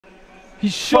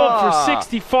He's shoved for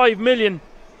 65 million.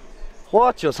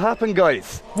 What just happened,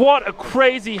 guys? What a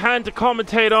crazy hand to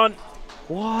commentate on.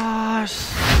 What?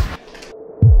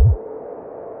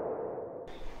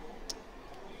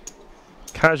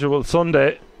 Casual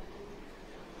Sunday.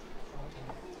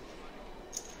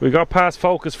 We got past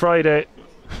Focus Friday.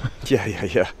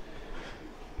 Yeah.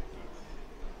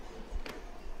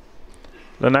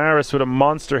 Linaras with a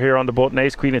monster here on the button.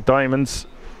 Ace Queen of Diamonds.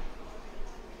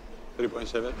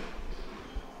 3.7.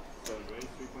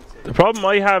 The problem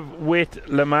I have with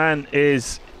Lehmann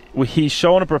is he's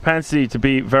shown a propensity to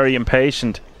be very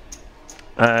impatient,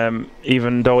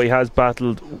 even though he has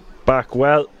battled back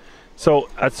well. So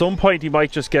at some point he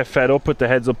might just get fed up with the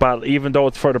heads up battle, even though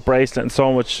it's for the bracelet and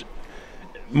so much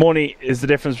money is the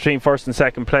difference between first and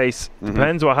second place.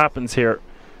 Depends what happens here.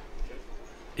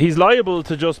 He's liable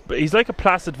to he's like a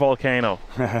placid volcano.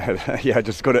 Yeah,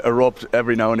 just got to erupt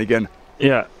every now and again.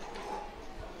 Yeah.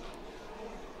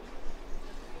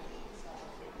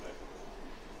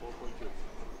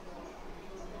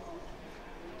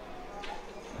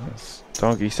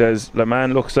 Donkey says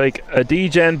Lehmann looks like a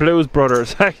DJN Blues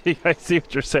Brothers. Actually, I see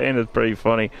what you're saying. It's pretty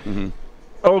funny.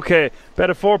 Okay,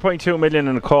 bet a 4.2 million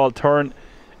in a call. Turn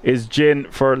is gin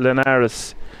for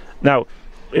Linaras. Now,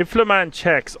 if Lehmann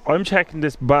checks, I'm checking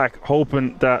this back,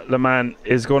 hoping that Lehmann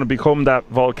is going to become that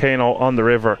volcano on the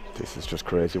river. This is just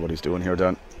crazy what he's doing here,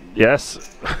 Dan.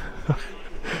 Yes.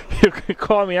 You can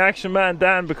call me Action Man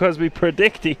Dan because we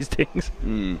predict these things.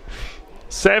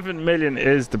 7 million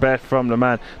is the bet from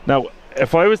Lehmann. Now,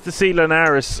 if I was to see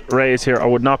Linaras raise here, I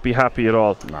would not be happy at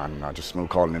all. No, just smooth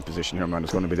calling in position here, man.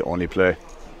 It's going to be the only play.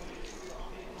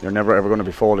 You're never ever going to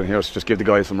be folding here, so just give the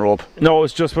guy some rope. No,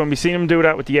 it's just when we seen him do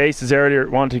that with the aces earlier,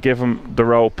 want to give him the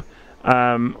rope.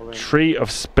 3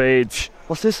 of spades.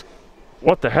 What's this?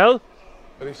 What the hell?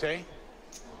 What did he say?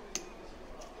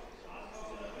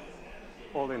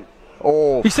 All in.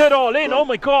 Oh. He said all in. Oh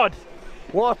my god.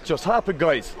 What just happened,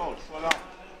 guys?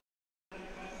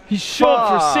 He's shoved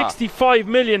for 65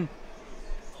 million.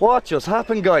 What just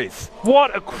happened, guys?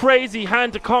 What a crazy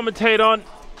hand to commentate on.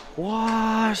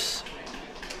 What?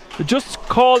 We just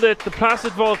called it. The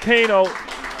placid volcano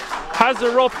has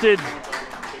erupted.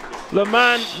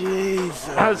 Lehmann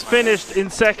has finished in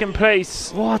second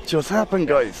place. What just happened,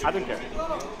 guys? I don't care.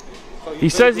 He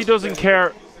says he doesn't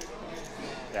care.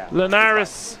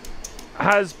 Linaras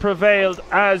has prevailed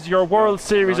as your World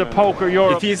Series of Poker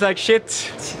Europe. It feels like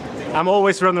shit. I'm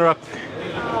always runner-up.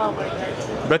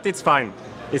 But it's fine.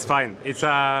 It's fine. It's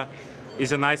a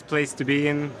nice place to be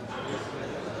in.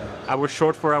 I was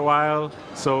short for a while,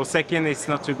 so second is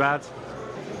not too bad.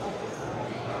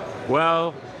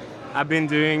 Well, I've been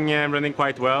running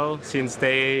quite well since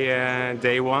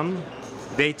day 1.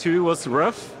 Day 2 was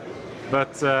rough,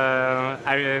 but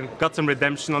I got some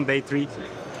redemption on day 3.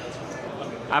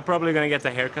 I'm probably gonna get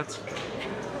a haircut.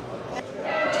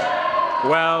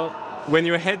 Well, when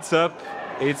you're heads up,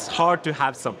 it's hard to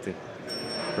have something,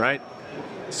 right?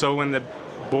 So when the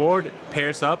board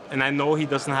pairs up and I know he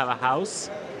doesn't have a house,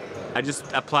 I just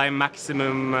apply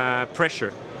maximum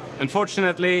pressure.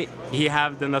 Unfortunately, he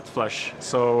have the nut flush,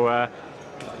 so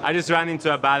I just ran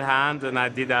into a bad hand and I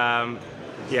did a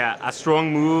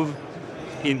strong move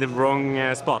in the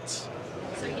wrong spot. So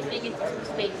you make it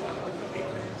space.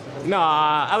 No,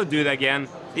 I would do it again.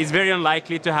 It's very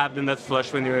unlikely to have the nut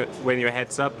flush when you're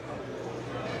heads up,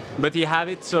 but he have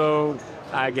it, so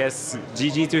I guess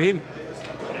GG to him.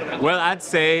 Well, I'd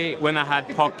say when I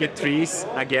had pocket 3s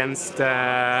against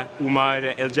Umar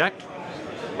Eljak,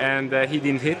 and he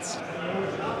didn't hit,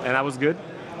 and I was good,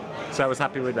 so I was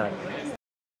happy with that.